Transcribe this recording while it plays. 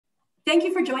Thank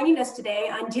you for joining us today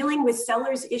on dealing with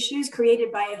sellers' issues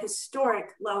created by a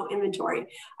historic low inventory.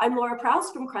 I'm Laura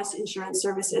Prouse from Crest Insurance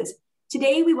Services.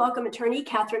 Today, we welcome attorney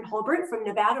Kathryn Holbert from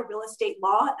Nevada Real Estate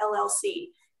Law, LLC.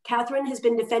 Kathryn has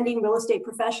been defending real estate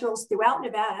professionals throughout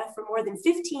Nevada for more than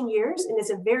 15 years and is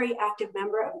a very active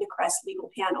member of the Crest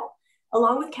legal panel.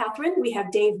 Along with Kathryn, we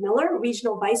have Dave Miller,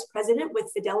 Regional Vice President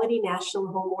with Fidelity National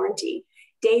Home Warranty.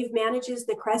 Dave manages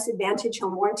the Crest Advantage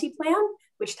Home Warranty Plan,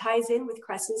 which ties in with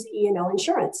Crest's E&O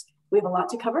insurance. We have a lot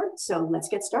to cover, so let's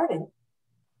get started.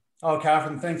 Oh,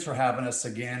 Kathryn, thanks for having us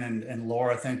again. And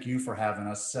Laura, thank you for having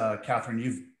us.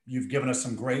 Kathryn, you've given us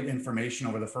some great information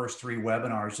over the first 3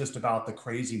 webinars just about the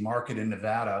crazy market in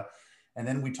Nevada. And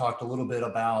then we talked a little bit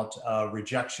about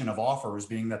rejection of offers,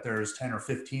 being that there's 10 or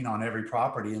 15 on every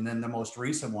property. And then the most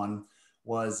recent one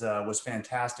was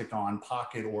fantastic on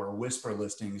pocket or whisper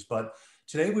listings. But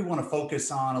today we want to focus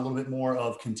on a little bit more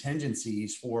of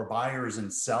contingencies for buyers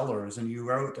and sellers. And you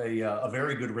wrote a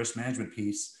very good risk management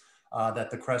piece that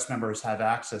the Crest members have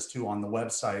access to on the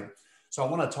website. So I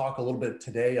want to talk a little bit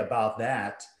today about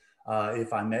that,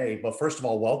 if I may. But first of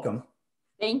all, welcome.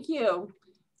 Thank you.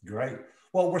 Great.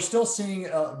 Well, we're still seeing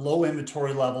low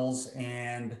inventory levels,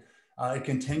 and it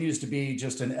continues to be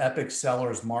just an epic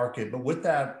seller's market. But with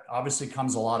that, obviously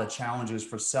comes a lot of challenges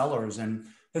for sellers. And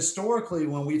historically,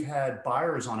 when we've had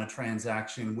buyers on a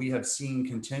transaction, we have seen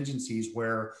contingencies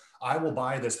where I will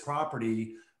buy this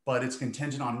property, but it's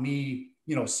contingent on me,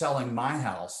 selling my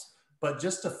house. But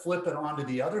just to flip it onto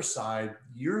the other side,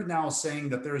 you're now saying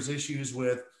that there's issues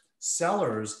with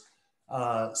sellers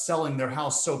selling their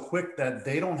house so quick that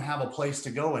they don't have a place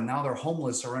to go, and now they're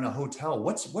homeless or in a hotel.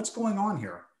 What's going on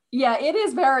here? Yeah, it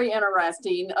is very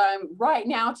interesting. Right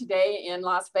now, today in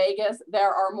Las Vegas,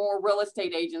 there are more real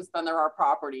estate agents than there are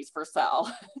properties for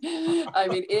sale. I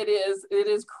mean, it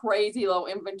is crazy low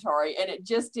inventory, and it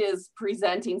just is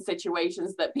presenting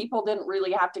situations that people didn't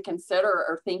really have to consider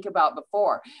or think about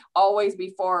before. Always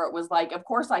before, it was like, of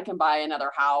course I can buy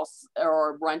another house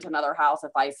or rent another house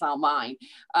if I sell mine.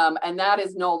 And that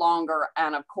is no longer,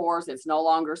 and of course, it's no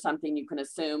longer something you can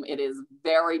assume. It is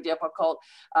very difficult.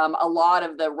 A lot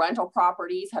of the rental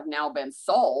properties have now been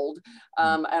sold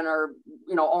and are,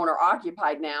 owner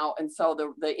occupied now. And so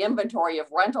the inventory of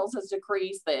rentals has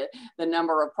decreased, the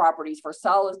number of properties for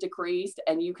sale has decreased,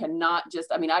 and you cannot just,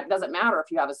 it doesn't matter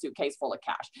if you have a suitcase full of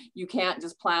cash. You can't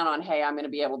just plan on, hey, I'm going to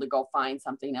be able to go find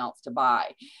something else to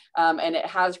buy. And it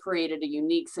has created a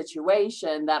unique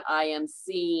situation that I am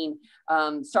seeing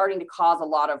starting to cause a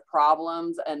lot of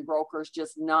problems, and brokers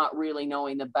just not really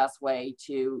knowing the best way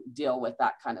to deal with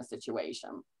that kind of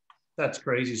situation. That's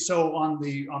crazy. So on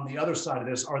the other side of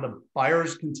this, are the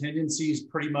buyer's contingencies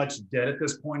pretty much dead at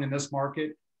this point in this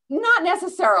market? Not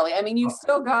necessarily. You've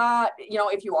still got,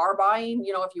 if you are buying,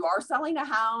 if you are selling a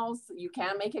house, you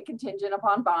can make it contingent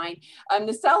upon buying.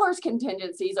 The seller's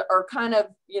contingencies are kind of,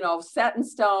 set in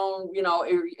stone,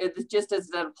 it just does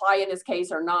it apply in this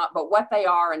case or not, but what they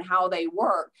are and how they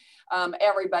work,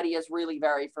 everybody is really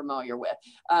very familiar with.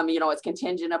 It's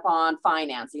contingent upon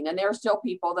financing, and there are still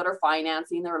people that are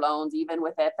financing their loans, even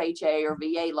with FHA or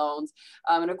VA loans.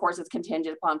 And of course, it's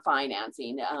contingent upon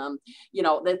financing.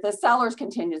 The seller's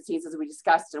contingencies, as we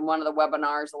discussed in one of the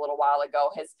webinars a little while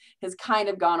ago, has kind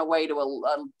of gone away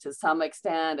to some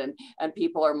extent, and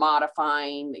people are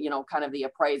modifying, kind of the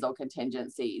appraisal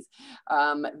contingencies.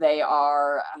 They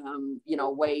are,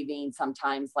 waiving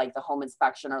sometimes like the home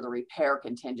inspection or the repair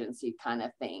contingency kind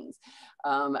of things.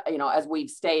 As we've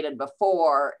stated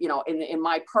before, in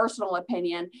my personal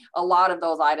opinion, a lot of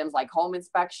those items like home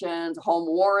inspections, home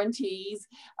warranties,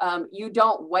 you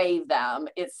don't waive them.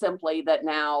 It's simply that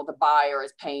now the buyer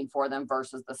is paying for them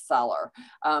versus the seller,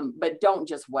 but don't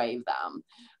just waive them.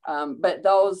 But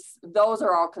those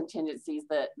are all contingencies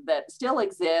that still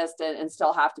exist and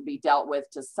still have to be dealt with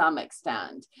to some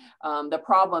extent. The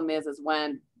problem is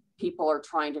when people are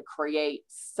trying to create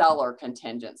seller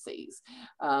contingencies.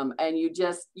 And you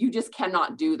just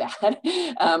cannot do that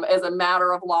as a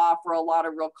matter of law for a lot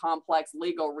of real complex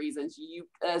legal reasons.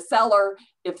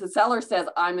 If the seller says,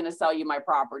 I'm going to sell you my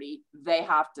property, they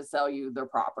have to sell you their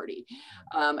property.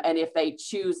 And if they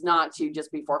choose not to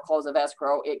just before close of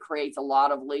escrow, it creates a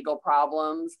lot of legal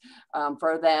problems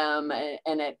for them.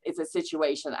 And it's a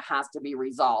situation that has to be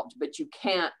resolved, but you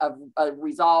can't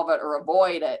resolve it or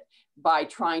avoid it by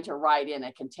trying to write in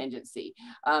a contingency.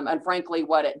 And frankly,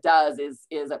 what it does is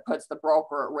it puts the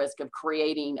broker at risk of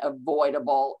creating a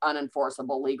voidable,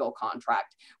 unenforceable legal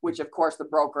contract, which of course the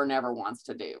broker never wants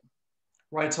to do.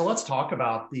 Right. So let's talk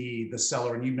about the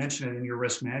seller. And you mentioned it in your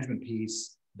risk management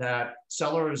piece that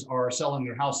sellers are selling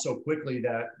their house so quickly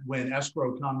that when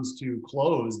escrow comes to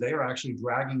close, they are actually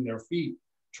dragging their feet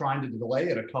trying to delay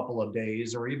it a couple of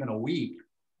days or even a week.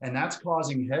 And that's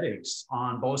causing headaches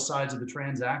on both sides of the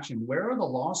transaction. Where are the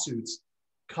lawsuits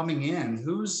coming in?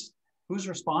 Who's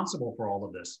responsible for all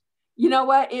of this? You know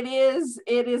what, it is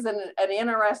an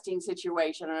interesting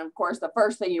situation. And of course, the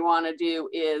first thing you want to do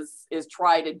is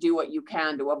try to do what you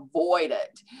can to avoid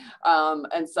it.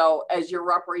 And so as you're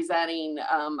representing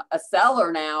a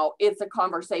seller now, it's a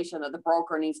conversation that the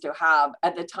broker needs to have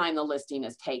at the time the listing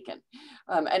is taken.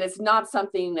 And it's not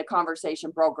something the conversation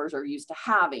brokers are used to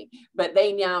having, but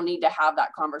they now need to have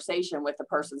that conversation with the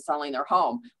person selling their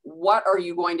home. What are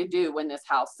you going to do when this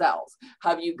house sells?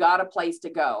 Have you got a place to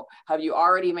go? Have you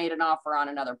already made an offer on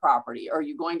another property? Are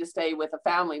you going to stay with a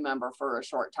family member for a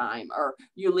short time? Or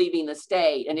you leaving the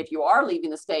state? And if you are leaving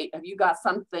the state, have you got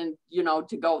something,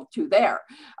 to go to there?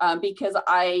 Because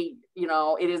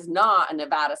it is not a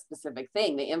Nevada specific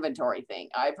thing, the inventory thing.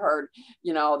 I've heard,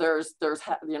 there's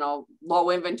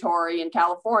low inventory in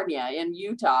California, in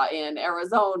Utah, in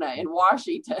Arizona, in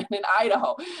Washington, in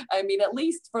Idaho. I mean, at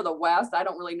least for the West, I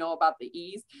don't really know about the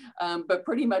East, but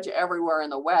pretty much everywhere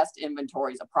in the West,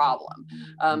 inventory is a problem.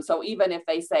 So even if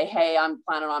they say, hey, I'm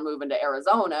planning on moving to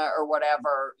Arizona or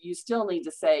whatever, you still need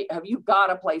to say, have you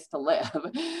got a place to live?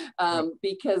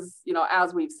 Because,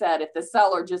 as we've said, if the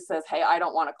seller just says, hey, I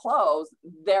don't want to close,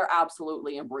 they're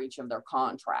absolutely in breach of their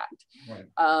contract. Right.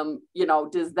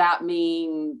 Does that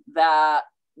mean that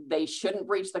they shouldn't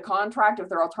breach the contract if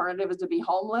their alternative is to be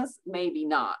homeless? Maybe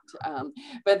not.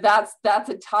 But that's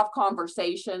a tough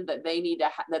conversation that they need to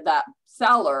that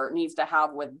seller needs to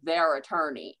have with their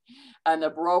attorney, and the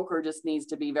broker just needs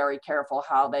to be very careful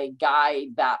how they guide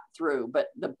that through. But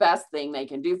the best thing they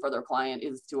can do for their client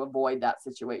is to avoid that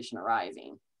situation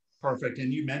arising. Perfect.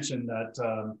 And you mentioned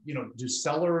that do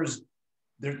sellers,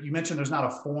 you mentioned there's not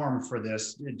a form for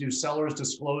this. Do sellers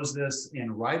disclose this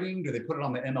in writing? Do they put it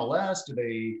on the MLS? Do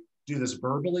they do this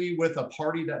verbally with a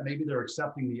party that maybe they're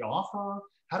accepting the offer?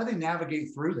 How do they navigate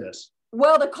through this?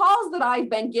 Well, the calls that I've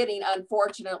been getting,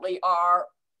 unfortunately, are,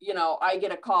 I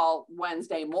get a call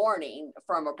Wednesday morning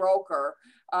from a broker.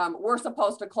 We're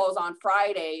supposed to close on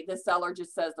Friday. The seller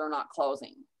just says they're not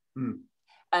closing.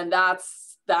 And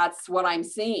that's what I'm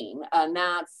seeing. And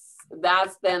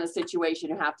that's then a situation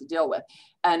you have to deal with.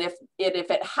 And if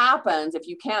it happens, if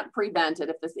you can't prevent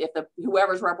it, if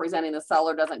whoever's representing the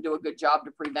seller doesn't do a good job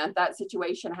to prevent that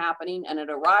situation happening and it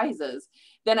arises,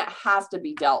 then it has to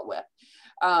be dealt with.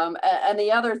 And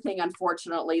the other thing,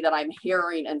 unfortunately, that I'm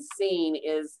hearing and seeing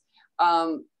is,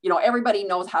 everybody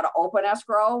knows how to open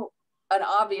escrow. And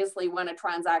obviously when a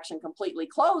transaction completely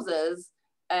closes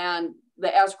and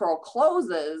the escrow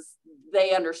closes,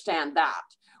 they understand that.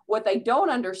 What they don't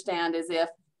understand is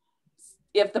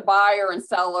if the buyer and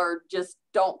seller just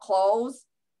don't close,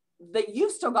 that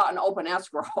you've still got an open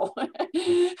escrow.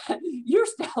 You're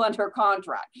still under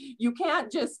contract. You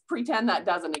can't just pretend that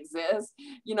doesn't exist.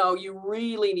 You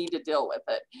really need to deal with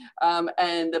it.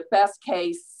 And the best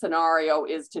case scenario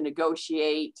is to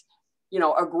negotiate,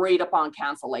 agreed upon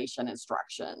cancellation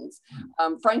instructions.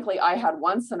 Frankly, I had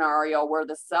one scenario where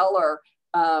the seller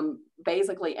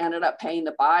basically ended up paying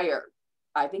the buyer,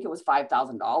 I think it was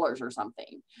 $5,000 or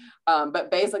something, but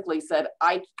basically said,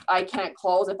 I can't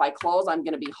close. If I close, I'm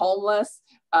going to be homeless.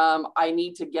 I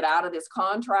need to get out of this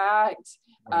contract.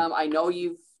 I know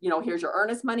here's your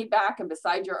earnest money back. And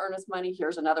besides your earnest money,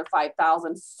 here's another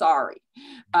 $5,000. Sorry.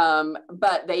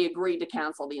 But they agreed to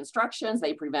cancel the instructions.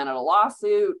 They prevented a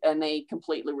lawsuit and they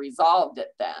completely resolved it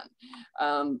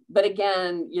then. But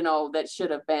again, that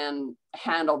should have been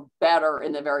handled better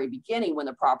in the very beginning when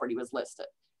the property was listed.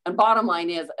 And bottom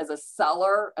line is, as a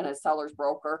seller and a seller's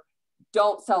broker,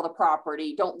 don't sell the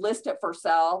property, don't list it for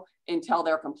sale until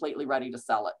they're completely ready to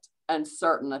sell it and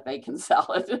certain that they can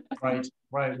sell it. Right.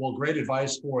 Well, great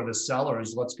advice for the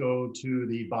sellers. Let's go to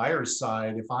the buyer's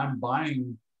side. If I'm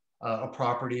buying a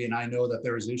property and I know that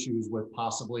there's issues with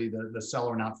possibly the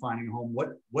seller not finding a home,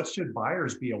 what should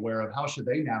buyers be aware of? How should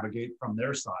they navigate from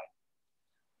their side?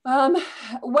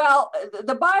 Well,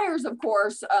 the buyers, of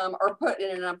course, are put in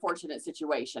an unfortunate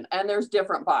situation, and there's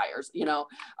different buyers.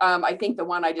 I think the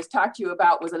one I just talked to you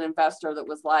about was an investor that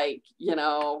was like,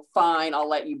 fine, I'll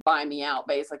let you buy me out.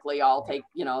 Basically, I'll take,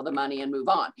 the money and move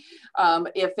on.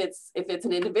 If it's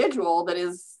an individual that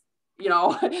is you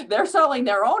know, they're selling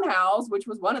their own house, which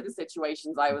was one of the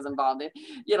situations I was involved in.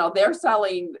 You know, they're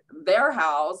selling their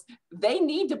house. They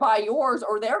need to buy yours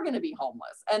or they're going to be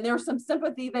homeless. And there's some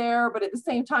sympathy there, but at the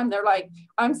same time, they're like,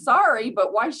 I'm sorry,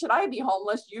 but why should I be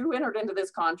homeless? You entered into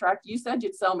this contract. You said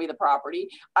you'd sell me the property.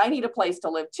 I need a place to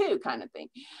live too, kind of thing.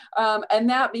 And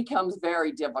that becomes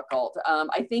very difficult.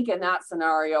 I think in that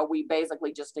scenario, we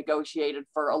basically just negotiated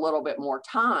for a little bit more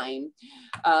time,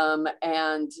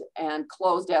 and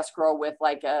closed escrow with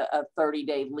like a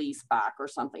 30-day lease back or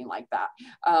something like that.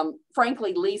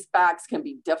 Frankly, lease backs can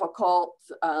be difficult.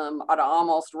 I'd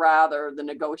almost rather the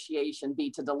negotiation be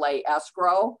to delay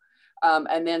escrow,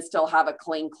 and then still have a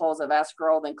clean close of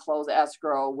escrow than close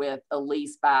escrow with a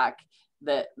lease back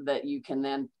that you can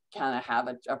then kind of have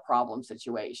a problem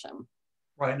situation.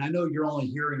 Right, and I know you're only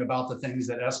hearing about the things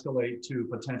that escalate to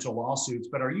potential lawsuits,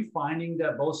 but are you finding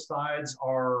that both sides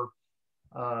are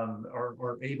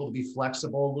able to be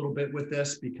flexible a little bit with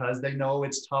this because they know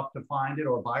it's tough to find it,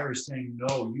 or buyers saying,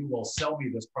 no, you will sell me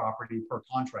this property per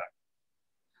contract?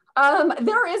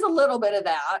 There is a little bit of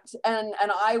that, and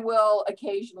I will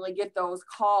occasionally get those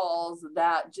calls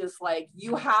that just like,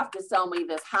 you have to sell me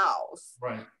this house.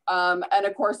 Right. And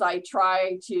of course, I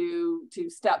try to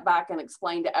step back and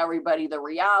explain to everybody the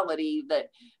reality that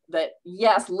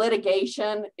yes,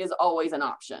 litigation is always an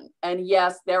option, and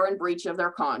yes, they're in breach of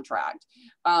their contract.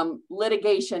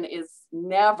 Litigation is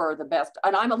never the best,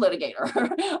 and I'm a litigator.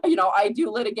 You know, I do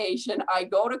litigation, I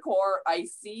go to court, I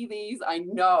see these, I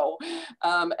know,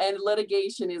 and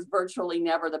litigation is virtually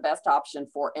never the best option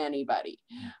for anybody.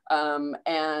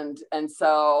 And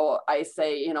so I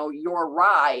say, you know, you're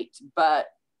right, but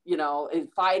you know,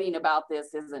 fighting about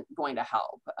this isn't going to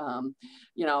help.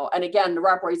 You know, and again,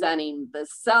 representing the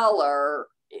seller,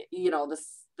 you know,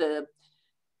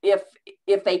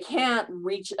 if they can't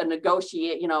reach a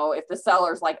negotiate, you know, if the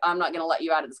seller's like, I'm not going to let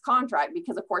you out of this contract,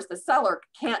 because of course the seller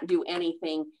can't do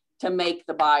anything to make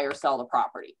the buyer sell the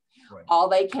property. Right. All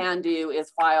they can do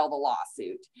is file the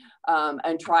lawsuit,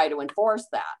 and try to enforce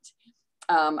that.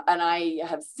 And I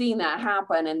have seen that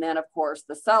happen. And then of course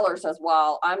the seller says,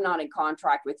 well, I'm not in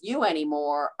contract with you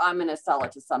anymore. I'm going to sell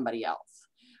it to somebody else.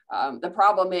 The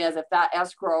problem is if that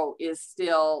escrow is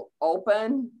still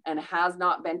open and has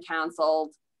not been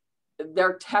canceled,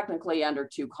 they're technically under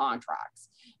two contracts.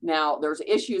 Now there's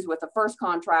issues with the first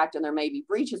contract and there may be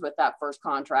breaches with that first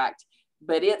contract,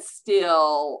 but it's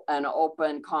still an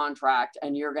open contract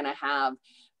and you're going to have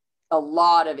a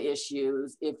lot of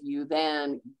issues if you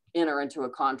then enter into a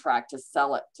contract to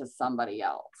sell it to somebody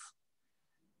else.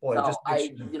 Boy, so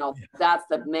you know, that's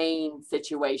the main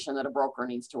situation that a broker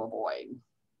needs to avoid.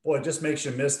 Boy, it just makes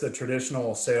you miss the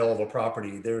traditional sale of a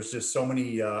property. There's just so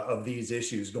many of these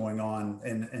issues going on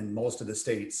in most of the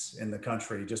states in the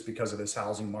country just because of this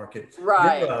housing market.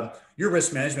 Right. Your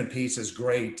risk management piece is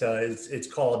great.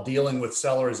 It's called Dealing with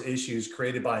Sellers Issues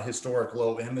Created by Historic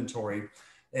Low Inventory.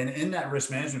 And in that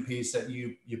risk management piece that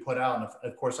you put out,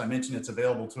 and of course I mentioned it's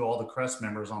available to all the Crest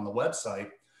members on the website,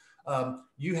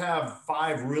 you have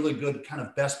 5 really good kind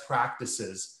of best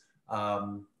practices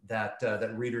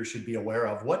that readers should be aware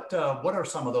of. What are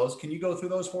some of those? Can you go through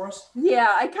those for us?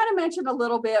 Yeah, I kind of mentioned a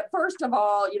little bit. First of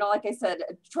all, you know, like I said,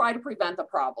 try to prevent the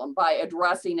problem by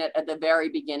addressing it at the very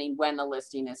beginning when the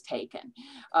listing is taken,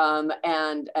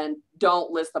 and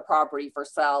don't list the property for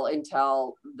sale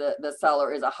until the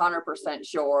seller is 100%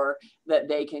 sure that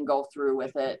they can go through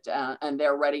with it and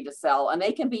they're ready to sell and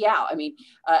they can be out. I mean,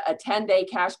 a 10-day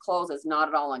cash close is not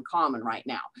at all uncommon right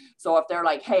now. So if they're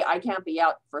like, hey, I can't be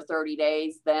out for 30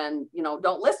 days, then, you know,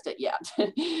 don't list it yet.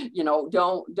 You know,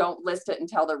 don't list it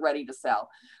until they're ready to sell.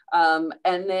 And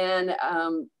then,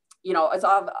 you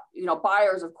know,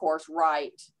 buyers, of course,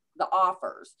 write the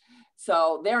offers.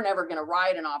 So they're never going to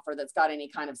write an offer that's got any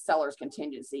kind of seller's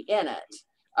contingency in it.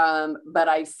 But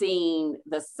I've seen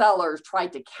the sellers try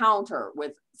to counter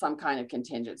with some kind of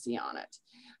contingency on it.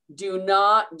 Do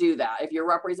not do that. If you're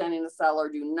representing the seller,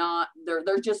 do not,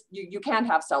 they're just, you can't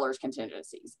have seller's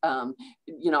contingencies,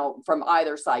 you know, from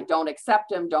either side. Don't accept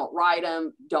them, don't write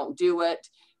them, don't do it.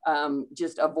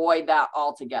 Just avoid that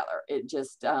altogether. It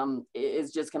just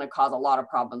is just going to cause a lot of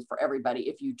problems for everybody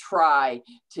if you try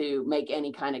to make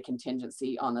any kind of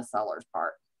contingency on the seller's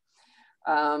part.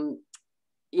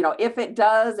 You know, if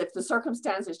the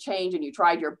circumstances change and you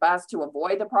tried your best to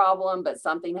avoid the problem, but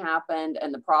something happened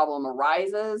and the problem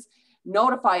arises,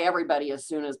 notify everybody as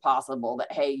soon as possible that,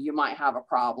 hey, you might have a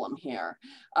problem here,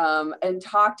 and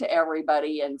talk to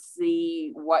everybody and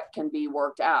see what can be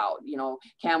worked out. You know,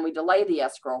 can we delay the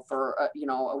escrow for, you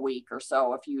know, a week or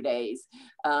so, a few days?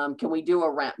 Can we do a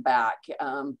rent back?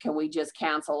 Can we just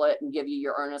cancel it and give you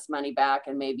your earnest money back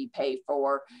and maybe pay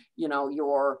for, you know,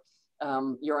 your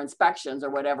your inspections or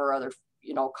whatever other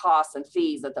costs and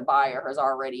fees that the buyer has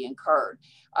already incurred.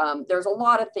 There's a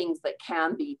lot of things that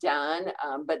can be done,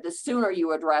 but the sooner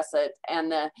you address it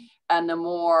and the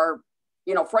more,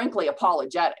 frankly,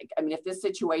 apologetic. I mean, if this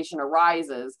situation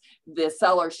arises, the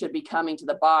seller should be coming to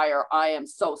the buyer, I am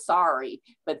so sorry,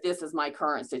 but this is my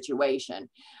current situation.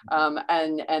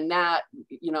 And that,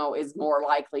 is more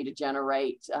likely to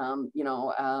generate,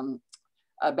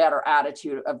 a better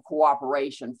attitude of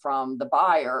cooperation from the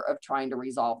buyer of trying to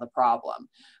resolve the problem.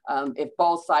 If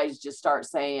both sides just start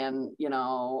saying,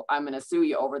 I'm going to sue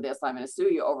you over this, I'm going to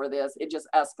sue you over this, it just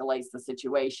escalates the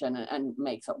situation and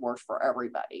makes it worse for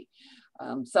everybody.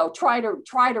 So try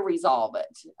to resolve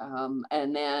it.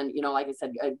 And then, like I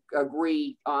said,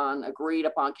 agreed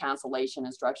upon cancellation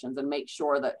instructions, and make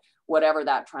sure that whatever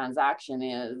that transaction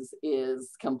is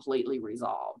completely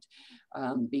resolved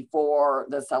before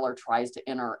the seller tries to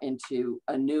enter into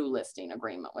a new listing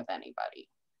agreement with anybody.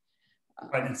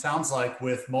 Right. And it sounds like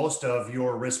with most of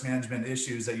your risk management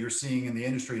issues that you're seeing in the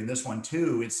industry, and this one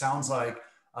too, it sounds like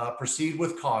proceed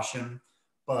with caution,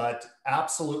 but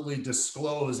absolutely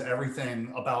disclose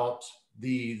everything about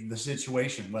the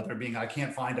situation, whether it being I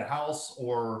can't find a house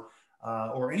or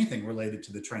anything related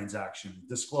to the transaction.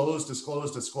 Disclose,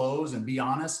 and be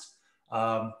honest.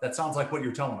 That sounds like what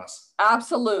you're telling us.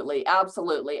 Absolutely.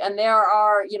 And there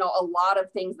are, a lot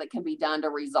of things that can be done to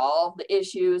resolve the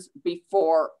issues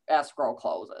before escrow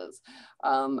closes.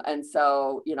 And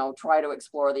so, try to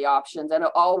explore the options, and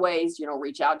always,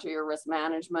 reach out to your risk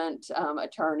management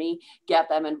attorney, get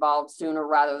them involved sooner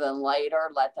rather than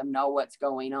later, let them know what's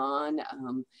going on,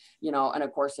 and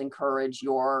of course, encourage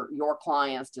your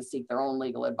clients to seek their own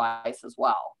legal advice as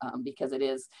well, because it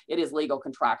is legal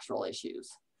contractual issues.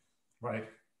 Right.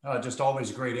 Just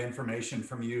always great information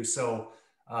from you. So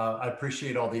I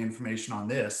appreciate all the information on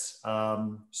this.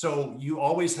 So you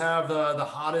always have the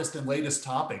hottest and latest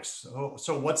topics.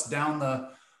 So what's down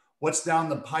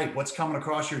the pipe? What's coming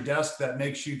across your desk that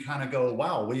makes you kind of go,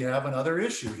 wow, we have another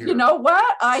issue here? You know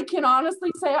what? I can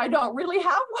honestly say I don't really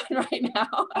have one right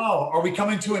now. Oh, are we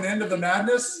coming to an end of the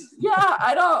madness? Yeah,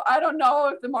 I don't know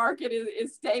if the market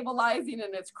is stabilizing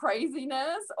in its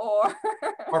craziness, or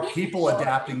are people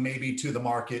adapting maybe to the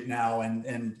market now,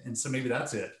 and so maybe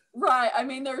that's it. Right. I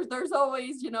mean, there's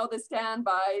always, the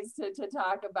standbys to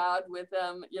talk about with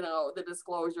them, the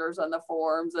disclosures on the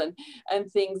forms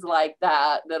and things like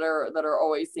that are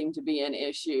always seem to be an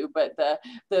issue. But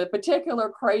the particular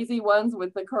crazy ones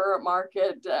with the current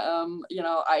market,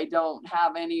 I don't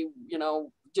have any,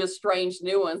 just strange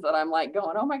new ones that I'm like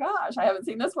going, oh my gosh, I haven't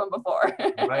seen this one before.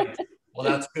 Right. Well,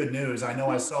 that's good news. I know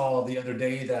I saw the other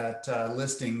day that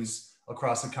listings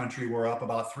across the country were up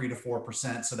about 3 to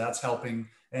 4%. So that's helping.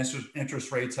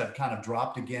 Interest rates have kind of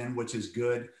dropped again, which is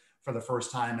good for the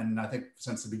first time, and I think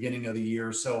since the beginning of the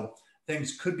year. So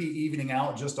things could be evening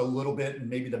out just a little bit, and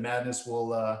maybe the madness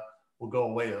will go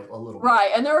away a little bit.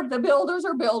 Right, and the builders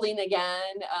are building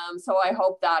again, so I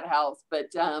hope that helps. But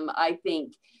I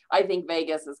think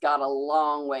Vegas has got a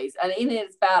long ways, and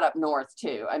it's bad up north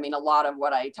too. I mean, a lot of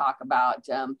what I talk about,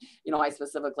 I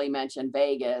specifically mentioned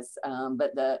Vegas,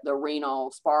 but the Reno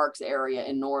Sparks area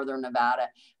in northern Nevada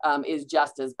is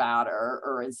just as bad,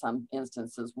 or in some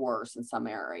instances worse in some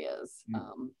areas.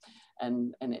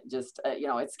 And it just,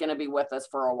 it's going to be with us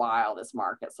for a while, this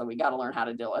market. So we got to learn how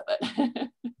to deal with it.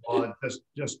 Well,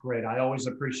 just great. I always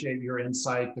appreciate your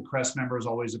insight. The Crest members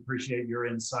always appreciate your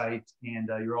insight, and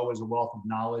you're always a wealth of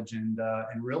knowledge, and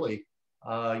really,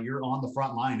 you're on the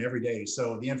front line every day.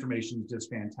 So the information is just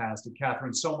fantastic.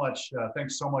 Kathryn,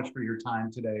 thanks so much for your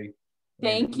time today.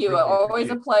 Thank you. Really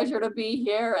always a pleasure to be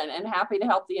here, and happy to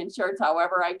help the insureds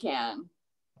however I can.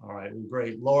 All right, well,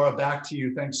 great. Laura, back to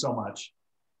you. Thanks so much.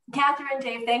 Kathryn,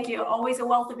 Dave, thank you. Always a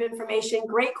wealth of information,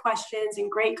 great questions,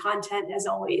 and great content as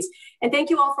always. And thank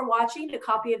you all for watching. A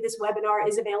copy of this webinar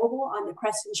is available on the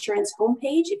Crest Insurance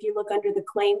homepage if you look under the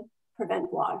Claim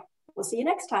Prevent blog. We'll see you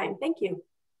next time. Thank you.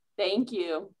 Thank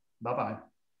you. Bye-bye.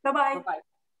 Bye-bye. Bye-bye.